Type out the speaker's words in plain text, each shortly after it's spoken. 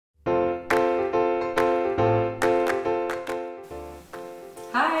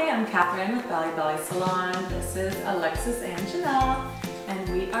I'm Catherine with Belli Belli Salon. This is Alexis and Jennelle, and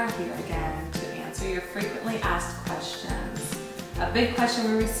we are here again to answer your frequently asked questions. A big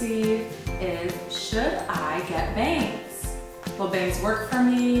question we receive is, should I get bangs? Will bangs work for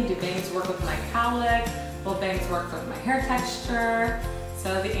me? Do bangs work with my cowlick? Will bangs work with my hair texture?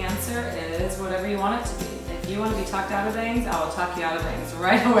 So the answer is whatever you want it to be. If you want to be talked out of bangs, I will talk you out of bangs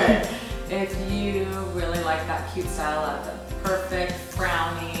right away. If you really like that cute style of the perfect,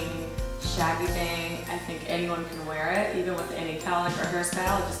 frowning, shaggy bang, I think anyone can wear it, even with any cowlick or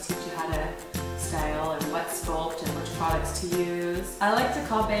hairstyle. It'll just teach you how to style and what sculpt and which products to use. I like to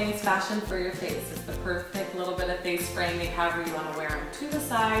call bangs fashion for your face. It's the perfect little bit of face framing, however you want to wear them. To the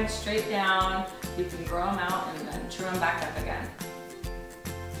side, straight down. You can grow them out and then trim them back up again.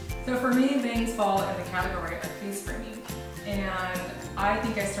 So for me, bangs fall in the category of face framing. And I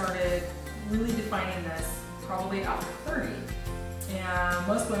think I started really defining this probably after 30. And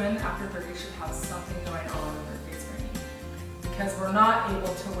most women after 30 should have something going on with their face framing, because we're not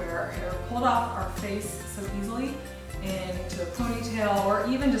able to wear our hair pulled off our face so easily into a ponytail, or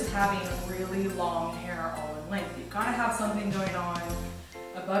even just having really long hair all in length. You've got to have something going on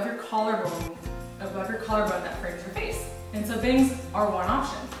above your collarbone that frames your face. And so bangs are one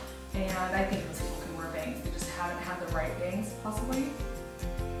option. And I think most people can wear bangs. They just haven't had the right bangs, possibly.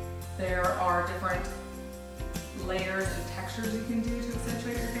 There are different layers and textures you can do to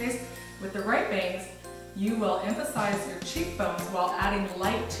accentuate your face. With the right bangs, you will emphasize your cheekbones while adding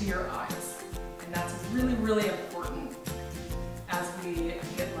light to your eyes. And that's really, really important as we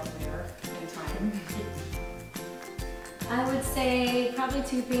get lovelier in time. I would say probably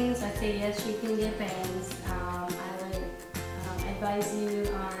two things. I'd say yes, you can get bangs. I would advise you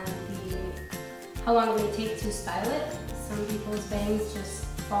on how long it would take to style it. Some people's bangs just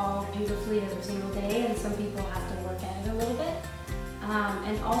fall beautifully every single day, and some people have to work at it a little bit.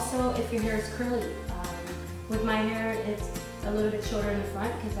 And also, if your hair is curly. With my hair, it's a little bit shorter in the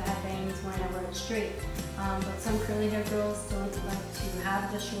front because I have bangs when I wear it straight. But some curly hair girls don't like to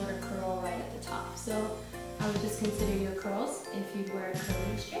have the shorter curl right at the top. So I would just consider your curls if you wear it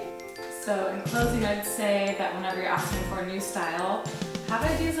curly straight. So in closing, I'd say that whenever you're asking for a new style, have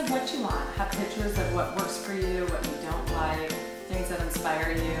ideas of what you want. Have pictures of what works for you, what you don't like, things that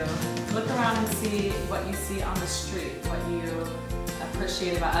inspire you. Look around and see what you see on the street, what you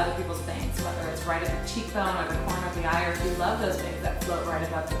appreciate about other people's bangs, whether it's right at the cheekbone or the corner of the eye, or if you love those bangs that float right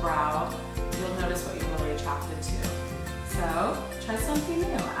above the brow, you'll notice what you're really attracted to. So try something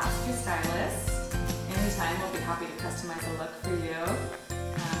new. Ask your stylist. Anytime, we'll be happy to customize a look for you.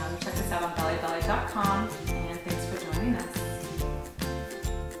 Check us out on bellibelli.com, and thanks for joining us.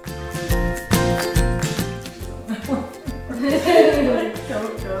 Go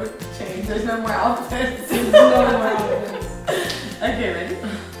change. There's no more outfits. There's no more outfits. Okay, ready?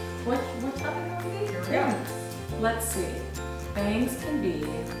 What topic are we doing? Yeah. Let's see. Bangs can be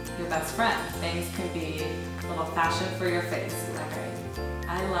your best friend. Bangs can be a little fashion for your face, like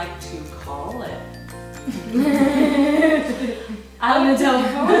I like to call it. On the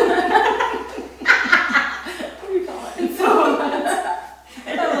telephone. What do you call it? I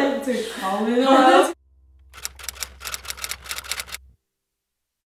like to call it.